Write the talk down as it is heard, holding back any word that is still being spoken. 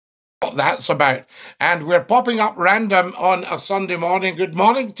what that's about. And we're popping up random on a Sunday morning. Good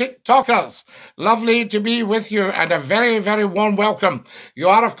morning, TikTokers. Lovely to be with you and a very, very warm welcome. You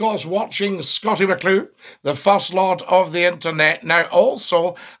are, of course, watching Scottie McClue, the First Lord of the Internet. Now,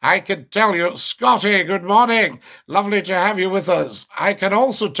 also, I can tell you, Scottie, good morning. Lovely to have you with us. I can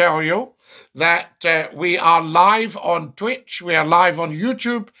also tell you that we are live on Twitch, we are live on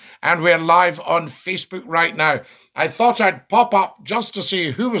YouTube, and we're live on Facebook right now. I thought I'd pop up just to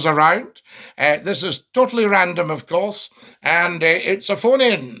see who was around. This is totally random, of course, and it's a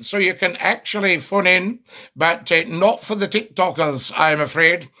phone-in, so you can actually phone in, but not for the TikTokers, I'm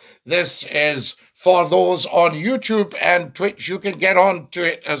afraid. This is for those on YouTube and Twitch. You can get on to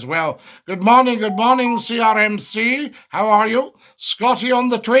it as well. Good morning, CRMC. How are you? Scottie on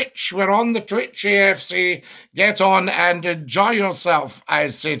the Twitch. We're on the Twitch, AFC. Get on and enjoy yourself, I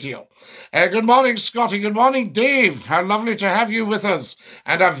say to you. Good morning, Scottie. Good morning, Dave. How lovely to have you with us.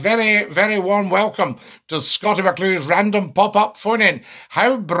 And a very, very warm welcome to Scottie McClue's random pop-up phone-in.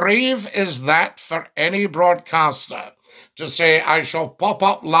 How brave is that for any broadcaster to say, I shall pop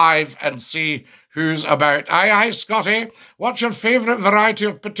up live and see who's about? Aye, Scottie. What's your favourite variety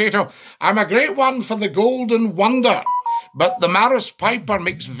of potato? I'm a great one for the Golden Wonder, but the Maris Piper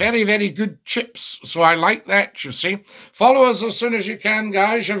makes very, very good chips, so I like that, you see. Follow us as soon as you can,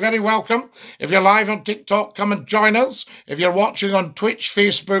 guys. You're very welcome. If you're live on TikTok, come and join us. If you're watching on Twitch,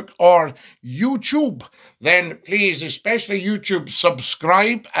 Facebook, or YouTube, then please, especially YouTube,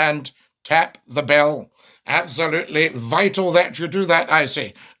 subscribe and tap the bell. Absolutely vital that you do that, I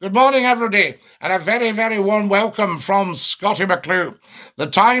say. Good morning, everybody, and a very, very warm welcome from Scottie McClue. The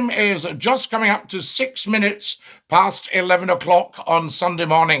time is just coming up to 6 minutes past 11 o'clock on Sunday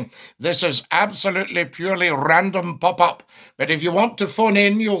morning. This is absolutely purely random pop-up, but if you want to phone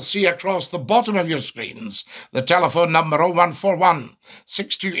in, you'll see across the bottom of your screens the telephone number 0141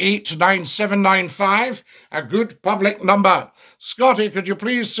 628 9795, a good public number. Scottie, could you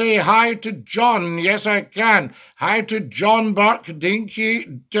please say hi to John? Yes, I can. Hi to John Burke, Dinky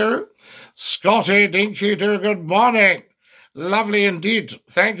Do. Scottie, Dinky Do, good morning. Lovely indeed.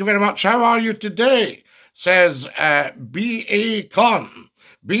 Thank you very much. How are you today? Says B.A. Con.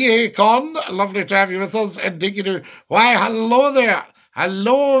 B.A. Con, lovely to have you with us. And Dinky Do. Why, hello there.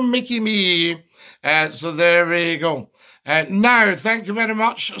 Hello, Mickey Me. So there we go. Now, thank you very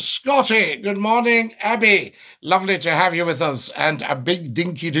much, Scottie. Good morning, Abby. Lovely to have you with us, and a big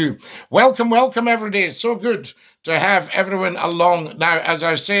dinky do. Welcome, welcome, everybody. So good to have everyone along. Now, as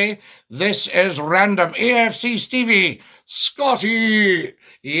I say, this is random. AFC Stevie, Scottie.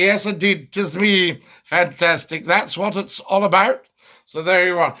 Yes, indeed, 'tis me. Fantastic. That's what it's all about. So there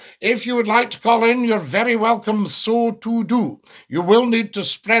you are. If you would like to call in, you're very welcome so to do. You will need to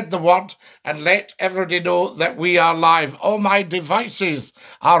spread the word and let everybody know that we are live. All my devices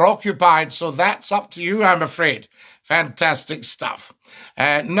are occupied, so that's up to you, I'm afraid. Fantastic stuff.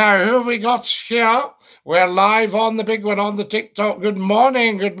 Now, who have we got here? We're live on the big one on the TikTok. Good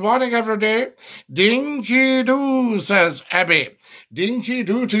morning, everybody. Dinky do, says Abby. Dinky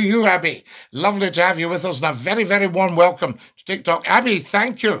do to you, Abby. Lovely to have you with us, and a very, very warm welcome to TikTok. Abby,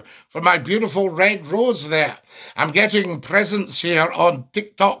 thank you for my beautiful red rose there. I'm getting presents here on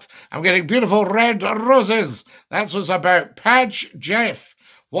TikTok. I'm getting beautiful red roses. That's what's about. Padge Jeff,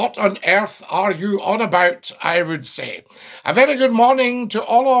 what on earth are you on about, I would say. A very good morning to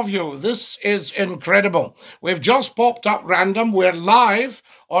all of you. This is incredible. We've just popped up random. We're live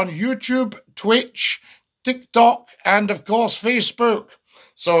on YouTube, Twitch, TikTok, and of course Facebook.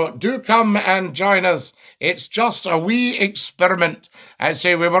 So do come and join us. It's just a wee experiment. I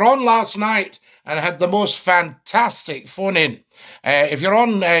say we were on last night and had the most fantastic phone-in. If you're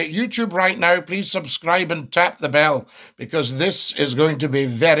on YouTube right now, please subscribe and tap the bell, because this is going to be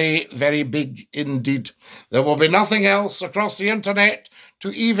very, very big indeed. There will be nothing else across the internet to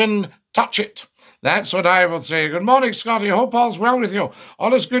even touch it. That's what I will say. Good morning, Scottie. Hope all's well with you.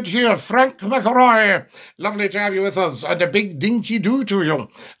 All is good here. Frank McElroy, lovely to have you with us. And a big dinky do to you,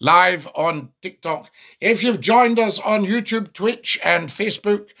 live on TikTok. If you've joined us on YouTube, Twitch, and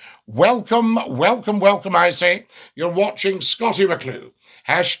Facebook, welcome, welcome, welcome, I say. You're watching Scottie McClue.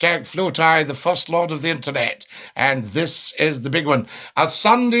 Hashtag FloTie, the First Lord of the Internet. And this is the big one. A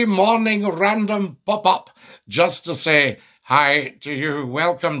Sunday morning random pop-up just to say hi to you.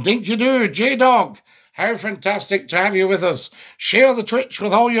 Welcome, Dinky Do, J-Dog. How fantastic to have you with us. Share the Twitch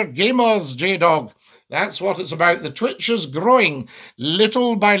with all your gamers, J-Dog. That's what it's about. The Twitch is growing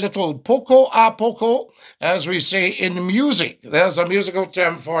little by little, poco a poco, as we say in music. There's a musical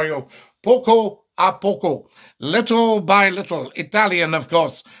term for you. Poco a poco, little by little. Italian, of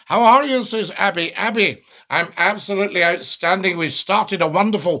course. How are you, says Abby. Abby, I'm absolutely outstanding. We've started a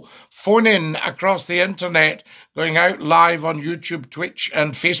wonderful phone-in across the internet, going out live on YouTube, Twitch,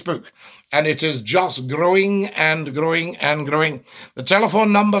 and Facebook. And it is just growing and growing and growing. The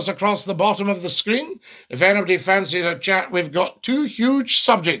telephone number's across the bottom of the screen. If anybody fancies a chat, we've got two huge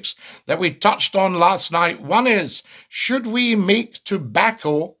subjects that we touched on last night. One is, should we make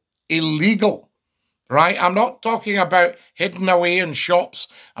tobacco illegal? Right? I'm not talking about hidden away in shops.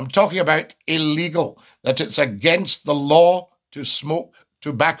 I'm talking about illegal, that it's against the law to smoke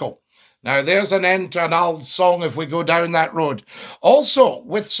tobacco. Now, there's an end to an old song if we go down that road. Also,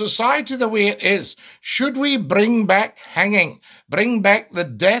 with society the way it is, should we bring back hanging, bring back the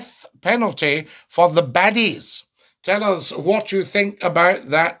death penalty for the baddies? Tell us what you think about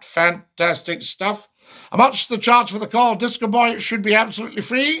that fantastic stuff. How much the charge for the call? Disco Boy, it should be absolutely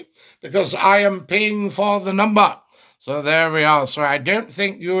free because I am paying for the number. So there we are. So I don't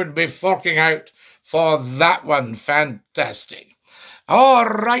think you would be forking out for that one. Fantastic. All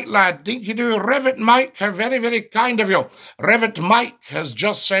right, lad. Dinky-doo. Revit Mike, how very, very kind of you. Revit Mike has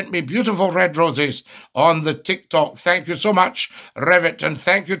just sent me beautiful red roses on the TikTok. Thank you so much, Revit. And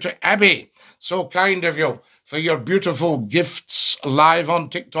thank you to Abby. So kind of you for your beautiful gifts live on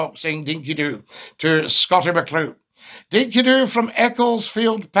TikTok saying Dinky-doo to Scottie McClue. Dinky-doo from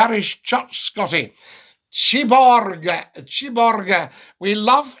Ecclesfield Parish Church, Scottie. Chiborg. We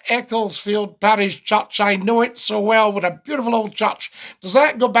love Ecclesfield Parish Church. I know it so well. What a beautiful old church. Does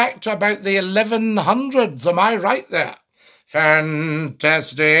that go back to about the 1100s? Am I right there?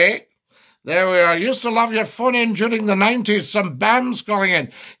 Fantastic. There we are. Used to love your phone in during the 90s. Some BAMs calling in.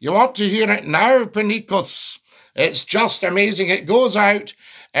 You want to hear it now, Panicos? It's just amazing. It goes out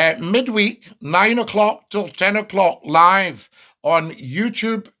midweek, 9 o'clock till 10 o'clock, live on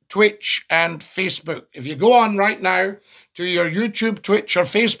YouTube, Twitch, and Facebook. If you go on right now to your YouTube, Twitch, or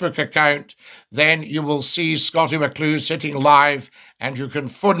Facebook account, then you will see Scottie McClue sitting live, and you can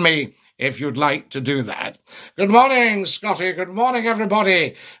phone me if you'd like to do that. Good morning, Scottie. Good morning,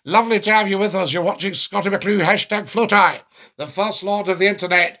 everybody. Lovely to have you with us. You're watching Scottie McClue, #Floatie, the first lord of the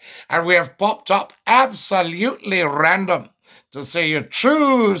internet, and we have popped up absolutely random to say you're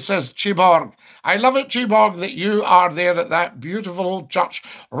true, says Chiborg. I love it, Chiborg, that you are there at that beautiful old church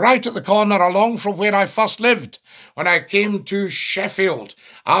right at the corner along from where I first lived when I came to Sheffield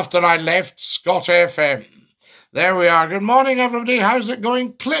after I left Scott FM. There we are. Good morning, everybody. How's it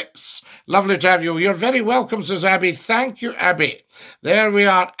going? Clips. Lovely to have you. You're very welcome, says Abby. Thank you, Abby. There we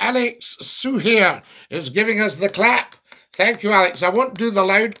are. Alex Suhair is giving us the clap. Thank you, Alex. I won't do the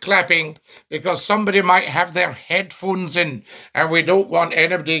loud clapping because somebody might have their headphones in and we don't want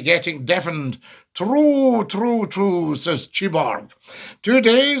anybody getting deafened. True, says Chiborg. 2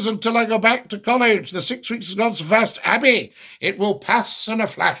 days until I go back to college. The 6 weeks has gone so fast. Abby, it will pass in a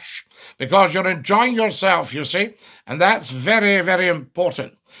flash because you're enjoying yourself, you see, and that's very, very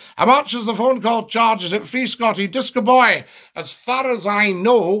important. How much is the phone call charge? Is it free, Scottie? Disco Boy, as far as I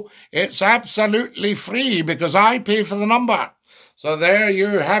know, it's absolutely free because I pay for the number. So there you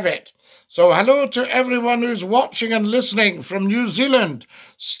have it. So hello to everyone who's watching and listening from New Zealand.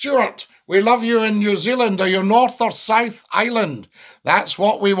 Stuart, we love you in New Zealand. Are you North or South Island? That's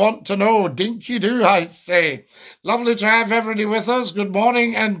what we want to know. Dinky-doo, I say. Lovely to have everybody with us. Good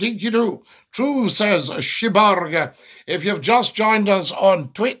morning and dinky-doo. True, says Shibarg. If you've just joined us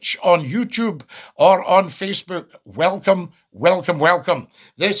on Twitch, on YouTube, or on Facebook, welcome, welcome, welcome.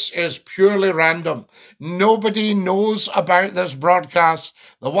 This is purely random. Nobody knows about this broadcast,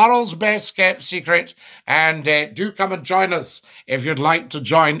 the world's best kept secret, and do come and join us if you'd like to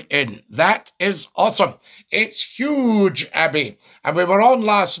join in. That is awesome. It's huge, Abby. And we were on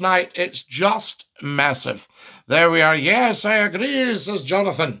last night. It's just massive. There we are. Yes, I agree, says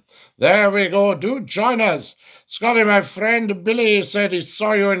Jonathan. There we go. Do join us. Scottie, my friend Billy said he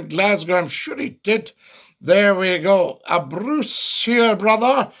saw you in Glasgow. I'm sure he did. There we go. Bruce here,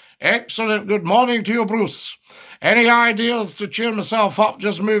 brother. Excellent. Good morning to you, Bruce. Any ideas to cheer myself up?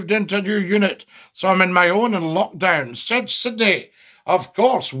 Just moved into a new unit, so I'm in my own in lockdown. Said Sydney. Of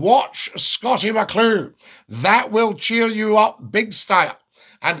course, watch Scottie McClue. That will cheer you up big style.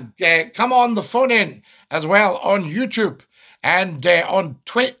 And come on the phone in as well on YouTube and on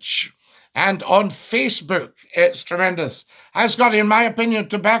Twitch and on Facebook. It's tremendous. Hi, Scottie, in my opinion,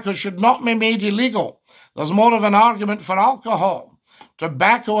 tobacco should not be made illegal. There's more of an argument for alcohol.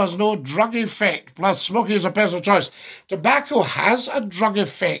 Tobacco has no drug effect, plus smoking is a personal choice. Tobacco has a drug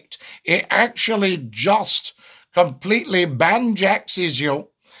effect. It actually just completely banjaxes you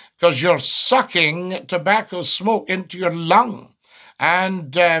because you're sucking tobacco smoke into your lung.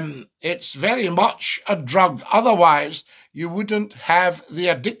 And it's very much a drug. Otherwise, you wouldn't have the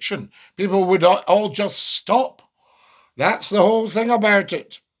addiction. People would all just stop. That's the whole thing about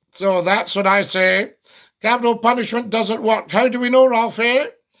it. So that's what I say. Capital punishment doesn't work. How do we know, Ralphie?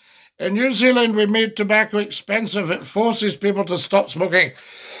 In New Zealand, we made tobacco expensive. It forces people to stop smoking.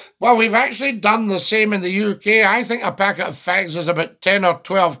 Well, we've actually done the same in the UK. I think a packet of fags is about 10 or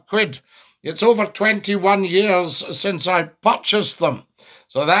 12 quid. It's over 21 years since I purchased them.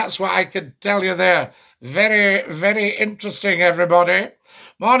 So that's what I could tell you there. Very, very interesting, everybody.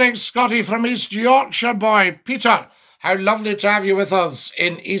 Morning, Scotty from East Yorkshire, boy. Peter, how lovely to have you with us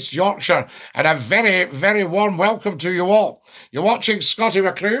in East Yorkshire. And a very, very warm welcome to you all. You're watching Scotty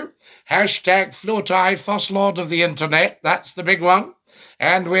McClue. Hashtag FlowTide, First Lord of the Internet. That's the big one.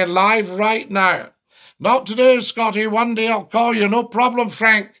 And we're live right now. Not today, Scotty. One day I'll call you. No problem,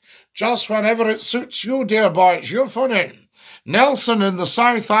 Frank. Just whenever it suits you, dear boy. It's your phone in. Nelson in the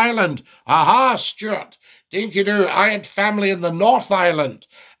South Island. Aha, Stuart. Dinky-doo. I had family in the North Island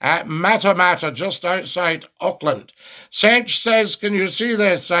at Matamata, just outside Auckland. Sedge says, can you see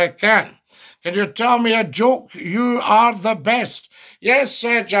this? I can. Can you tell me a joke? You are the best. Yes,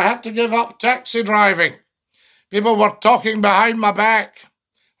 Sedge, I had to give up taxi driving. People were talking behind my back.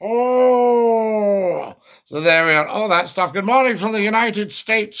 Oh, so there we are. All that stuff. Good morning from the United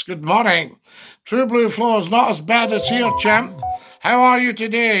States. Good morning. True Blue Flow is not as bad as here, champ. How are you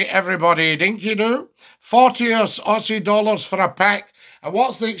today, everybody? Dinky-doo. 40 Aussie dollars for a pack. And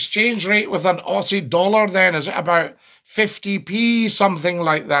what's the exchange rate with an Aussie dollar then? Is it about 50p, something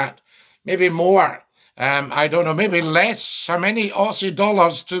like that? Maybe more. I don't know, maybe less. How many Aussie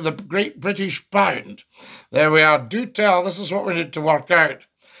dollars to the Great British Pound? There we are. Do tell. This is what we need to work out.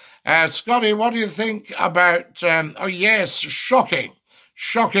 Scotty, what do you think about... oh, yes, shocking.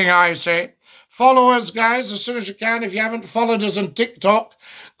 Shocking, I say. Follow us, guys, as soon as you can. If you haven't followed us on TikTok,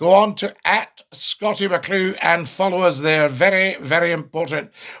 go on to @Scotty McClue and follow us there. Very, very important.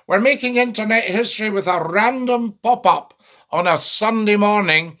 We're making internet history with a random pop-up on a Sunday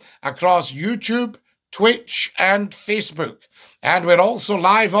morning across YouTube, Twitch and Facebook. And we're also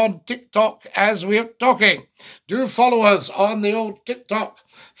live on TikTok as we're talking. Do follow us on the old TikTok.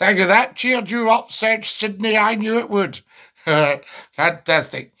 Thank you. That cheered you up, said Sydney. I knew it would.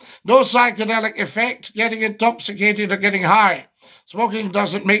 Fantastic. No psychedelic effect, getting intoxicated or getting high. Smoking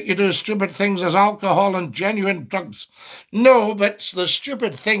doesn't make you do stupid things as alcohol and genuine drugs. No, but the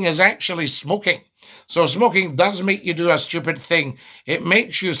stupid thing is actually smoking. So smoking does make you do a stupid thing. It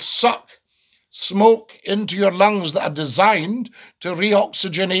makes you suck smoke into your lungs that are designed to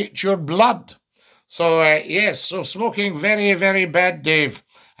reoxygenate your blood. So, yes, so smoking, very, very bad, Dave.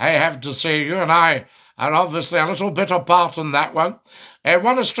 I have to say, you and I are obviously a little bit apart on that one.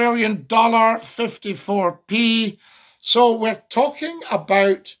 $1 Australian, 54p. So we're talking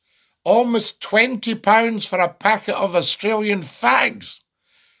about almost £20 for a packet of Australian fags.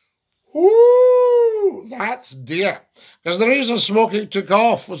 Ooh, that's dear. Because the reason smoking took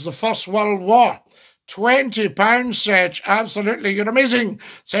off was the First World War. £20, Sedge. Absolutely. You're amazing.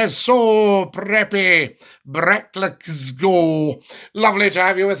 Says so preppy. Brecklicksgo. Lovely to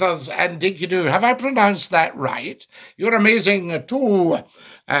have you with us. And Dinky-doo. Have I pronounced that right? You're amazing too.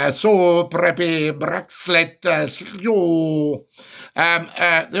 So preppy. Brexlet.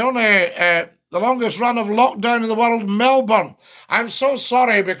 The longest run of lockdown in the world, Melbourne. I'm so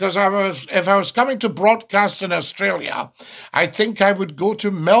sorry because if I was coming to broadcast in Australia, I think I would go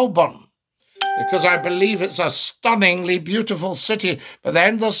to Melbourne because I believe it's a stunningly beautiful city. But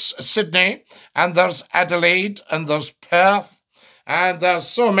then there's Sydney and there's Adelaide and there's Perth and there's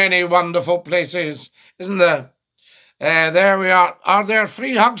so many wonderful places, isn't there? There we are. Are there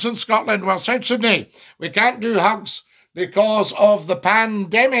free hugs in Scotland? Well, South Sydney, we can't do hugs because of the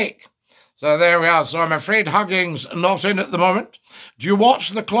pandemic. So there we are. So I'm afraid hugging's not in at the moment. Do you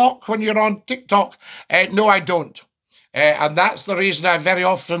watch the clock when you're on TikTok? No, I don't. And that's the reason I very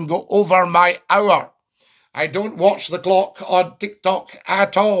often go over my hour. I don't watch the clock on TikTok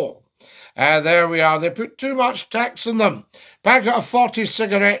at all. There we are. They put too much tax in them. Packet of 40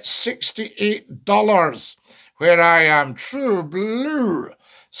 cigarettes, $68. Where I am. True Blue.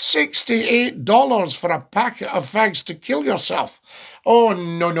 $68 for a packet of fags to kill yourself. Oh,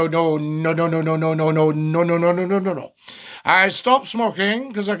 no. I stopped smoking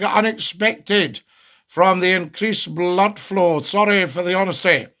because I got unexpected from the increased blood flow. Sorry for the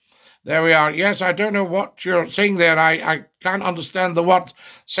honesty. There we are. Yes, I don't know what you're saying there. I can't understand the word,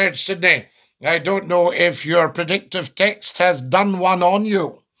 said Sydney. I don't know if your predictive text has done one on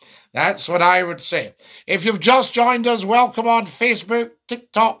you. That's what I would say. If you've just joined us, welcome on Facebook,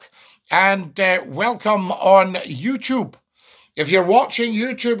 TikTok, and welcome on YouTube. If you're watching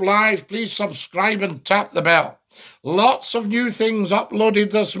YouTube Live, please subscribe and tap the bell. Lots of new things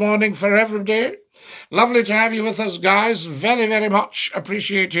uploaded this morning for every day. Lovely to have you with us, guys. Very, very much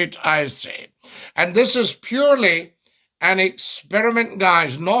appreciated, I say. And this is purely an experiment,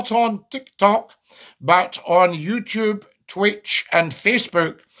 guys, not on TikTok, but on YouTube, Twitch, and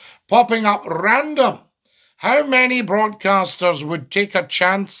Facebook, popping up random. How many broadcasters would take a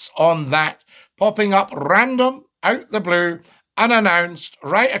chance on that? Popping up random, out the blue, unannounced,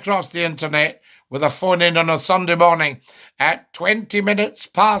 right across the internet, with a phone in on a Sunday morning at 20 minutes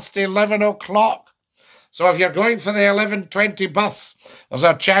past 11 o'clock. So if you're going for the 11:20 bus, there's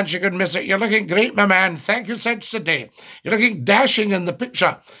a chance you could miss it. You're looking great, my man. Thank you, said Sydney. You're looking dashing in the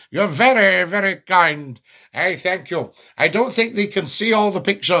picture. You're very, very kind. Hey, thank you. I don't think they can see all the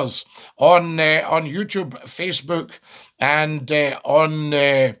pictures on YouTube, Facebook, and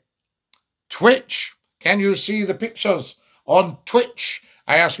on Twitch. Can you see the pictures on Twitch?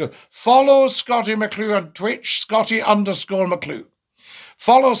 I ask you. Follow Scottie McClue on Twitch, Scottie_McClue.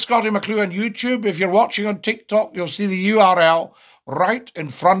 Follow Scottie McClue on YouTube. If you're watching on TikTok, you'll see the URL right in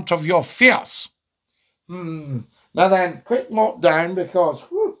front of your face. Now then, quick mop down because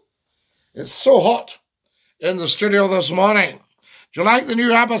it's so hot in the studio this morning. Do you like the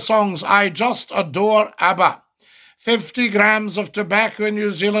new ABBA songs? I just adore ABBA. 50 grams of tobacco in New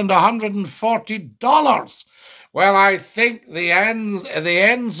Zealand, $140. Well, I think the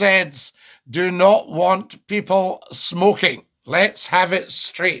NZs do not want people smoking. Let's have it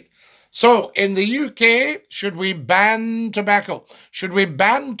straight. So, in the UK, should we ban tobacco? Should we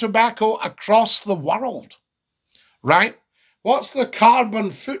ban tobacco across the world? Right? What's the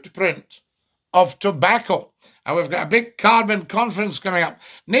carbon footprint of tobacco? And we've got a big carbon conference coming up.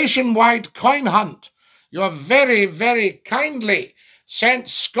 Nationwide coin hunt. You have very, very kindly sent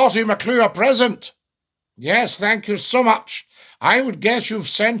Scottie McClue a present. Yes, thank you so much. I would guess you've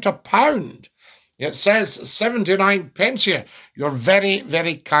sent £1. It says 79 pence here. You're very,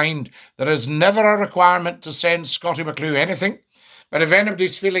 very kind. There is never a requirement to send Scottie McClue anything. But if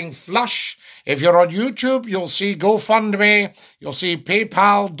anybody's feeling flush, if you're on YouTube, you'll see GoFundMe, you'll see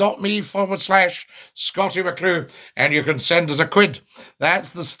paypal.me/Scottie McClue, and you can send us £1.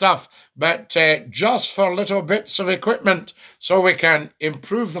 That's the stuff. But just for little bits of equipment so we can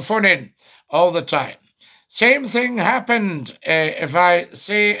improve the phone in all the time. Same thing happened, if I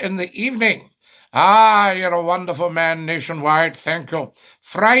say in the evening. Ah, you're a wonderful man, Nationwide. Thank you.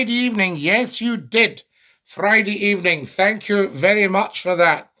 Friday evening. Yes, you did. Friday evening. Thank you very much for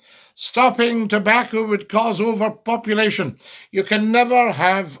that. Stopping tobacco would cause overpopulation. You can never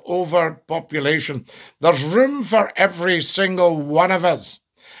have overpopulation. There's room for every single one of us.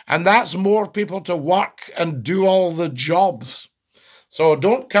 And that's more people to work and do all the jobs. So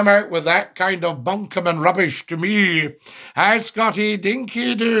don't come out with that kind of bunkum and rubbish to me. Hi, Scotty.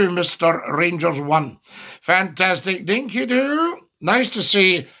 Dinky do, Mr. Rangers 1. Fantastic. Dinky do. Nice to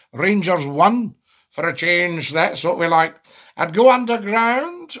see Rangers 1 for a change. That's what we like. I'd go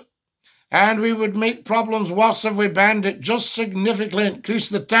underground and we would make problems worse if we banned it. Just significantly increase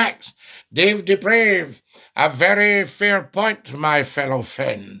the tax. Dave Deprave. A very fair point, my fellow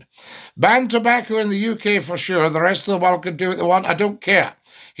friend. Ban tobacco in the UK for sure. The rest of the world can do what they want. I don't care.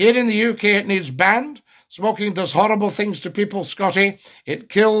 Here in the UK, it needs banned. Smoking does horrible things to people, Scotty. It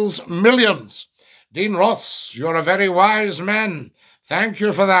kills millions. Dean Ross, you're a very wise man. Thank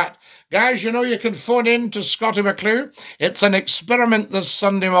you for that. Guys, you know you can phone in to Scottie McClue. It's an experiment this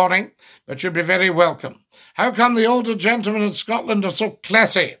Sunday morning, but you'll be very welcome. How come the older gentlemen in Scotland are so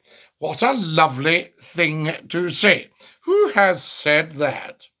classy? What a lovely thing to say. Who has said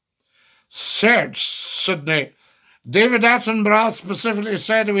that? Search, Sydney. David Attenborough specifically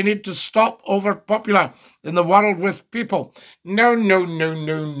said we need to stop overpopulation in the world with people. No, no, no,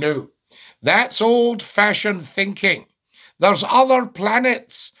 no, no. That's old-fashioned thinking. There's other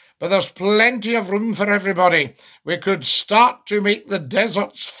planets, but there's plenty of room for everybody. We could start to make the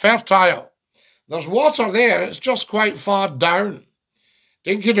deserts fertile. There's water there, it's just quite far down.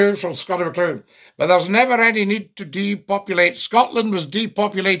 Dinky-doo from Scottie McClue. But there's never any need to depopulate. Scotland was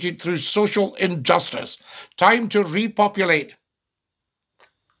depopulated through social injustice. Time to repopulate.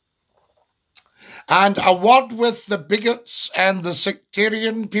 And a word with the bigots and the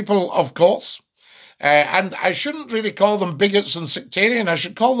sectarian people, of course. And I shouldn't really call them bigots and sectarian. I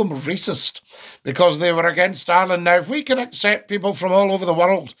should call them racist because they were against Ireland. Now, if we can accept people from all over the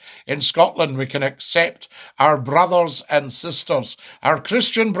world in Scotland, we can accept our brothers and sisters, our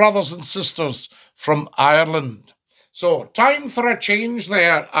Christian brothers and sisters from Ireland. So, time for a change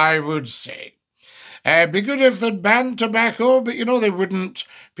there, I would say. Be good if they'd ban tobacco, but they wouldn't.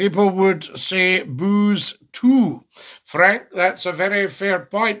 People would say booze too. Frank, that's a very fair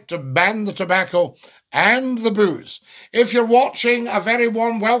point, to ban the tobacco and the booze. If you're watching, a very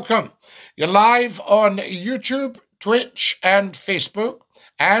warm welcome. You're live on YouTube, Twitch, and Facebook,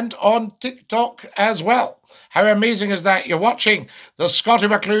 and on TikTok as well. How amazing is that? You're watching the Scottie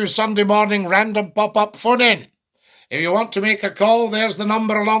McClue Sunday morning random pop-up phone-in. If you want to make a call, there's the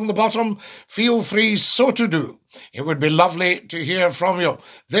number along the bottom. Feel free so to do. It would be lovely to hear from you.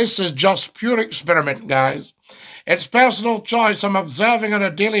 This is just pure experiment, guys. It's personal choice. I'm observing on a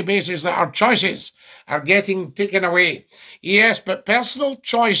daily basis that our choices are getting taken away. Yes, but personal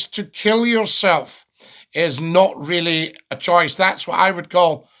choice to kill yourself is not really a choice. That's what I would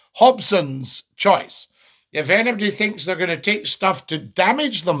call Hobson's choice. If anybody thinks they're going to take stuff to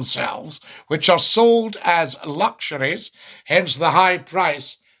damage themselves, which are sold as luxuries, hence the high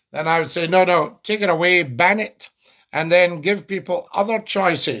price, then I would say, no, take it away, ban it, and then give people other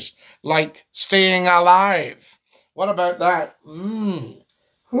choices, like staying alive. What about that?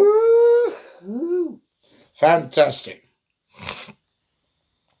 Fantastic.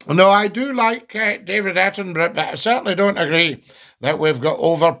 No, I do like David Attenborough, but I certainly don't agree that we've got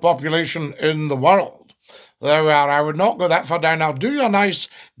overpopulation in the world. There we are. I would not go that far down. I'll do you a nice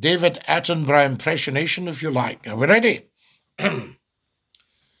David Attenborough impersonation if you like. Are we ready?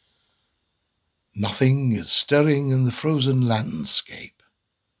 Nothing is stirring in the frozen landscape.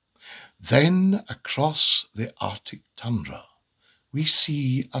 Then across the Arctic tundra, we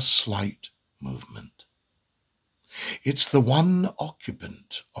see a slight movement. It's the one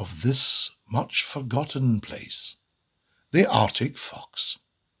occupant of this much forgotten place, the Arctic fox.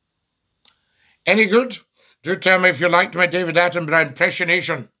 Any good? Do tell me if you liked my David Attenborough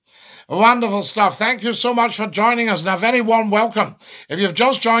impersonation. Wonderful stuff. Thank you so much for joining us, and a very warm welcome. If you've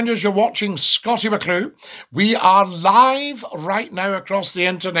just joined us, you're watching Scottie McClue. We are live right now across the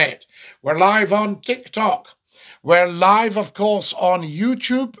internet. We're live on TikTok. We're live, of course, on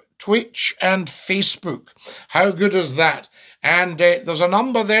YouTube, Twitch, and Facebook. How good is that? And there's a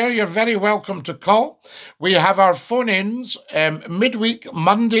number there. You're very welcome to call. We have our phone-ins midweek,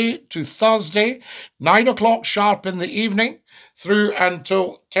 Monday to Thursday, 9 o'clock sharp in the evening, through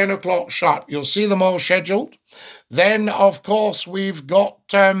until 10 o'clock sharp. You'll see them all scheduled. Then, of course, we've got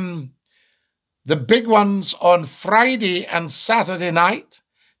the big ones on Friday and Saturday night,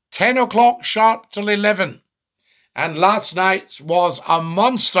 10 o'clock sharp till 11. And last night's was a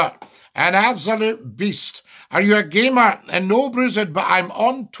monster, an absolute beast. Are you a gamer? And no, Bruised, but I'm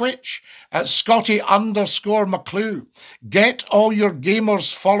on Twitch at Scottie_McClue. Get all your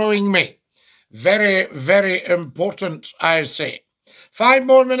gamers following me. Very, very important, I say. 5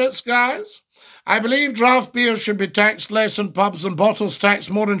 more minutes, guys. I believe draft beer should be taxed less in pubs and bottles taxed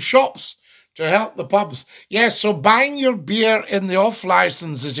more in shops to help the pubs. Yes, so buying your beer in the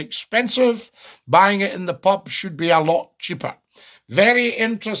off-license is expensive. Buying it in the pub should be a lot cheaper. Very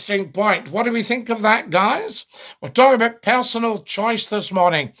interesting point. What do we think of that, guys? We're talking about personal choice this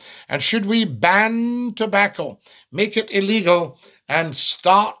morning. And should we ban tobacco, make it illegal, and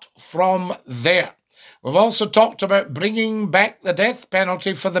start from there? We've also talked about bringing back the death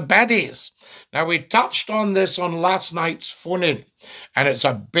penalty for the baddies. Now, we touched on this on last night's phone-in, and it's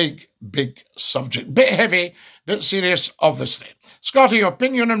a big, big subject. Bit heavy, bit serious, obviously. Scottie, your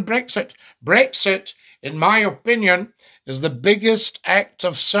opinion on Brexit? Brexit, in my opinion, is the biggest act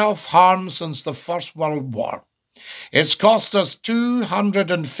of self-harm since the First World War. It's cost us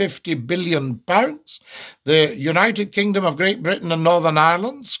 £250 billion. The United Kingdom of Great Britain and Northern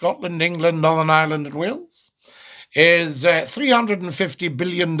Ireland, Scotland, England, Northern Ireland and Wales, is £350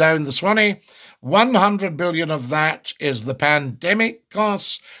 billion down the Swanee. £100 billion of that is the pandemic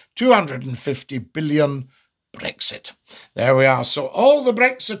costs, £250 billion Brexit. There we are. So all the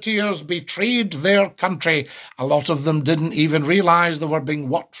Brexiteers betrayed their country. A lot of them didn't even realise they were being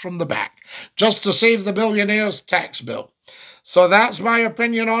worked from the back, just to save the billionaires' tax bill. So that's my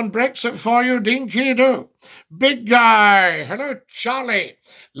opinion on Brexit for you, Dinky Doo. Big guy. Hello, Charlie.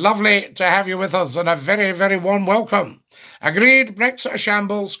 Lovely to have you with us, and a very, very warm welcome. Agreed, Brexit a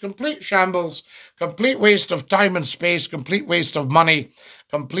shambles, complete waste of time and space, complete waste of money,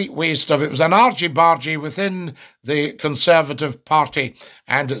 complete waste of... It was an argy-bargy within the Conservative Party,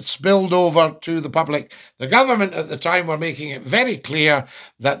 and it spilled over to the public. The government at the time were making it very clear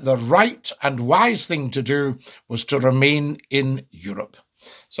that the right and wise thing to do was to remain in Europe.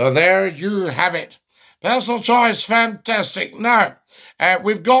 So there you have it. Personal choice, fantastic. Now,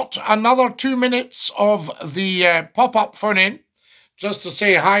 we've got another 2 minutes of the pop-up phone-in, just to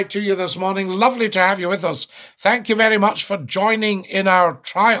say hi to you this morning. Lovely to have you with us. Thank you very much for joining in our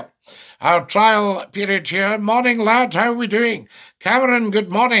trial. our trial period here. Morning, lad. How are we doing? Cameron,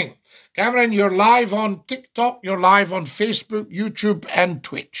 good morning. Cameron, you're live on TikTok, you're live on Facebook, YouTube, and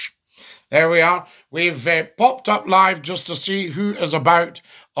Twitch. There we are. We've popped up live just to see who is about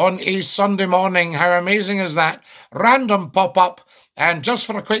on a Sunday morning. How amazing is that? Random pop-up, and just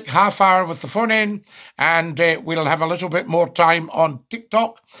for a quick half hour with the phone in, and we'll have a little bit more time on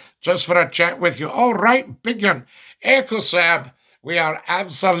TikTok just for a chat with you. All right, big one. EchoSab, we are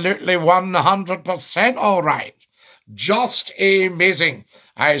absolutely 100% all right. Just amazing,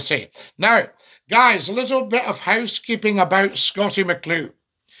 I say. Now, guys, a little bit of housekeeping about Scottie McClue.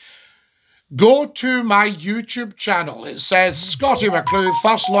 Go to my YouTube channel. It says Scottie McClue,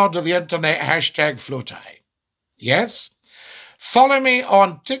 First Lord of the Internet, hashtag FLOTI. Yes? Follow me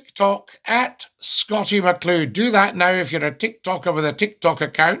on TikTok at Scottie McClue. Do that now if you're a TikToker with a TikTok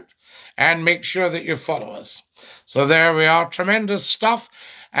account, and make sure that you follow us. So there we are. Tremendous stuff.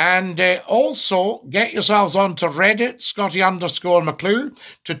 And also get yourselves onto Reddit, Scottie_McClue,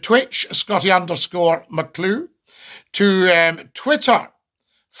 to Twitch, Scottie_McClue, to Twitter.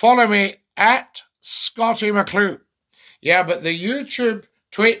 Follow me at Scottie McClue. Yeah, but the YouTube,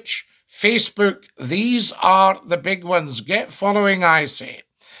 Twitch, Facebook, these are the big ones. Get following, I say.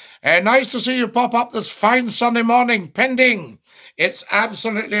 Nice to see you pop up this fine Sunday morning. Pending. It's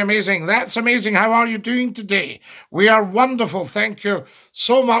absolutely amazing. That's amazing. How are you doing today? We are wonderful. Thank you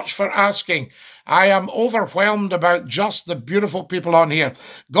so much for asking. I am overwhelmed about just the beautiful people on here.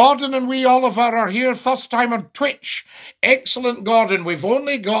 Gordon and wee Oliver are here, first time on Twitch. Excellent, Gordon. We've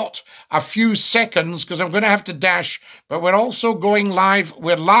only got a few seconds because I'm going to have to dash, but we're also going live.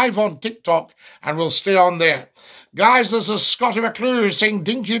 We're live on TikTok, and we'll stay on there. Guys, this is Scottie McClue saying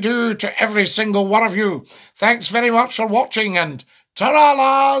dinky-doo to every single one of you. Thanks very much for watching, and ta-ra,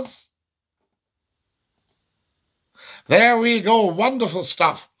 lads! There we go. Wonderful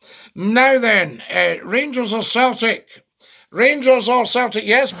stuff. Now then, Rangers or Celtic? Rangers or Celtic?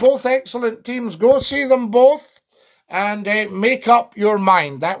 Yes, both excellent teams. Go see them both and make up your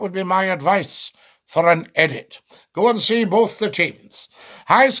mind. That would be my advice for an edit. Go and see both the teams.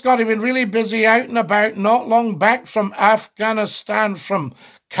 Hi, Scottie. Been really busy out and about. Not long back from Afghanistan, from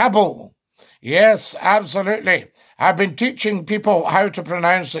Kabul. Yes, absolutely. I've been teaching people how to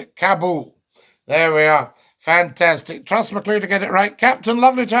pronounce it, Kabul. There we are. Fantastic. Trust McClue to get it right. Captain,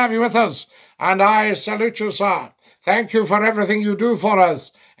 lovely to have you with us. And I salute you, sir. Thank you for everything you do for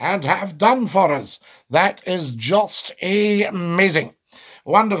us and have done for us. That is just amazing.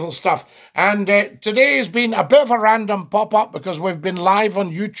 Wonderful stuff. And today has been a bit of a random pop-up because we've been live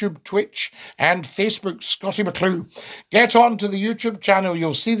on YouTube, Twitch, and Facebook, Scottie McClue. Get on to the YouTube channel.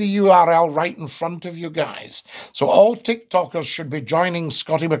 You'll see the URL right in front of you guys. So all TikTokers should be joining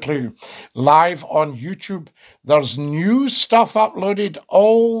Scottie McClue live on YouTube. There's new stuff uploaded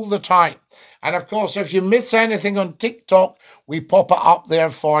all the time. And of course, if you miss anything on TikTok, we pop it up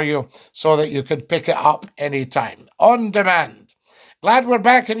there for you so that you can pick it up anytime. On demand. Glad we're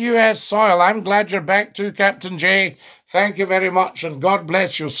back in US soil. I'm glad you're back too, Captain J. Thank you very much, and God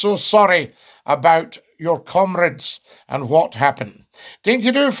bless you. So sorry about your comrades and what happened.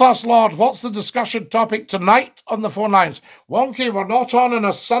 Dinky-doo, First Lord, what's the discussion topic tonight on the phone lines? Wonky, we're not on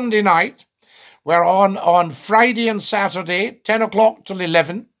a Sunday night. We're on Friday and Saturday, 10 o'clock till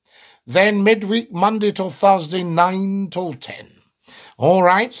 11. Then midweek, Monday till Thursday, 9 till 10. All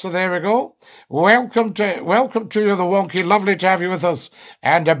right, so there we go. Welcome to you, the Wonky. Lovely to have you with us,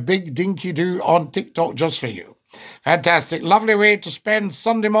 and a big dinky-doo on TikTok just for you. Fantastic. Lovely way to spend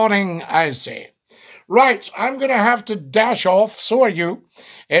Sunday morning, I say. Right, I'm going to have to dash off. So are you.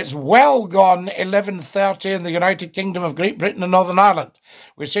 It's well gone 11:30 in the United Kingdom of Great Britain and Northern Ireland.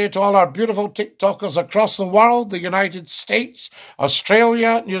 We say to all our beautiful TikTokers across the world, the United States,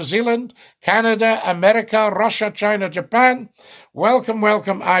 Australia, New Zealand, Canada, America, Russia, China, Japan, welcome,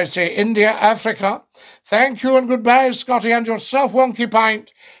 welcome, I say, India, Africa. Thank you and goodbye, Scottie, and yourself, Wonky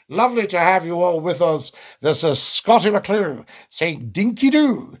Pint. Lovely to have you all with us. This is Scottie McClue saying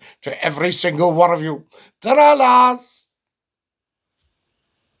dinky-doo to every single one of you. Ta-ra, lads!